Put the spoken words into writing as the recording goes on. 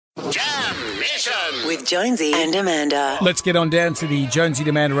Nation with Jonesy and Amanda. Let's get on down to the Jonesy and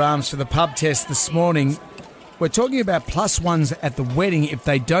Amanda Arms for the pub test this morning. We're talking about plus ones at the wedding if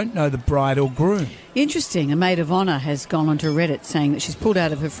they don't know the bride or groom. Interesting. A maid of honour has gone onto Reddit saying that she's pulled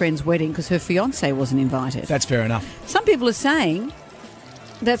out of her friend's wedding because her fiancé wasn't invited. That's fair enough. Some people are saying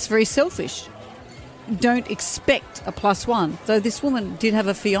that's very selfish. Don't expect a plus one, though this woman did have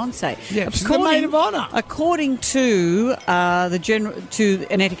a fiancé. Yeah, she's the maid of honour. According to to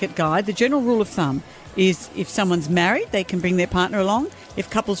an etiquette guide, the general rule of thumb is if someone's married, they can bring their partner along. If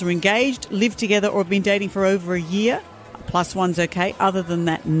couples are engaged, live together, or have been dating for over a year, plus one's okay. Other than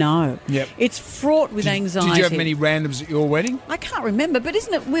that, no. Yep. It's fraught with anxiety. Did you have many randoms at your wedding? I can't remember, but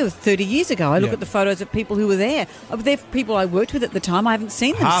isn't it? We were 30 years ago. I look at the photos of people who were there. They're people I worked with at the time. I haven't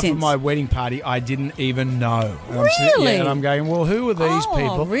seen them Half since. of my wedding party I didn't even know. Really? And I'm going, well, who are these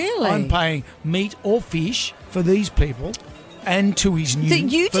people? Really? I'm paying meat or fish for these people and tuition That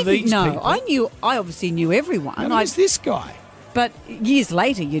you for didn't these know. people. I obviously knew everyone. And who's this guy? But years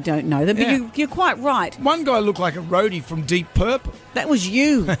later, you don't know them. Yeah. But you're quite right. One guy looked like a roadie from Deep Purple. That was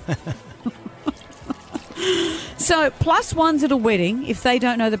you. So, plus ones at a wedding if they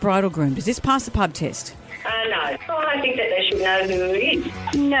don't know the bride or groom. Does this pass the pub test? No. Well, I think that they should know who it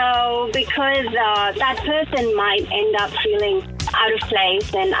is. No, because that person might end up feeling out of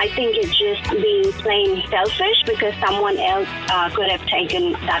place, and I think it's just being plain selfish because someone else could have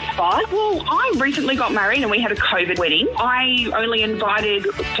taken that spot. Well, I recently got married and we had a COVID wedding. I only invited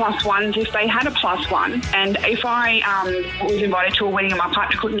plus ones if they had a plus one. And if I was invited to a wedding and my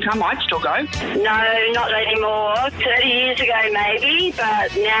partner couldn't come, I'd still go. No, not anymore. 30 years ago maybe,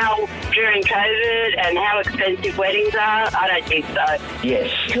 but now during COVID and how expensive weddings are, I don't think so. Yes,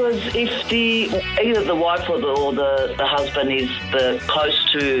 because if either the wife or the husband is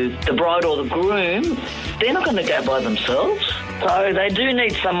close to the bride or the groom, they're not going to go by themselves. So they do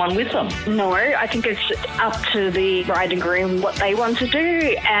need someone with them. No, I think it's up to the bride and groom what they want to do,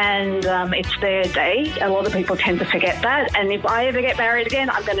 and it's their day. A lot of people tend to forget that, and if I ever get married again,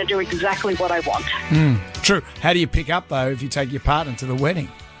 I'm going to do exactly what I want. True. How do you pick up, though, if you take your partner to the wedding?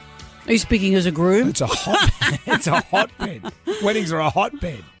 Are you speaking as a groom? It's a hotbed. Weddings are a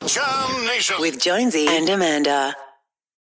hotbed. Nation With Jonesy and Amanda.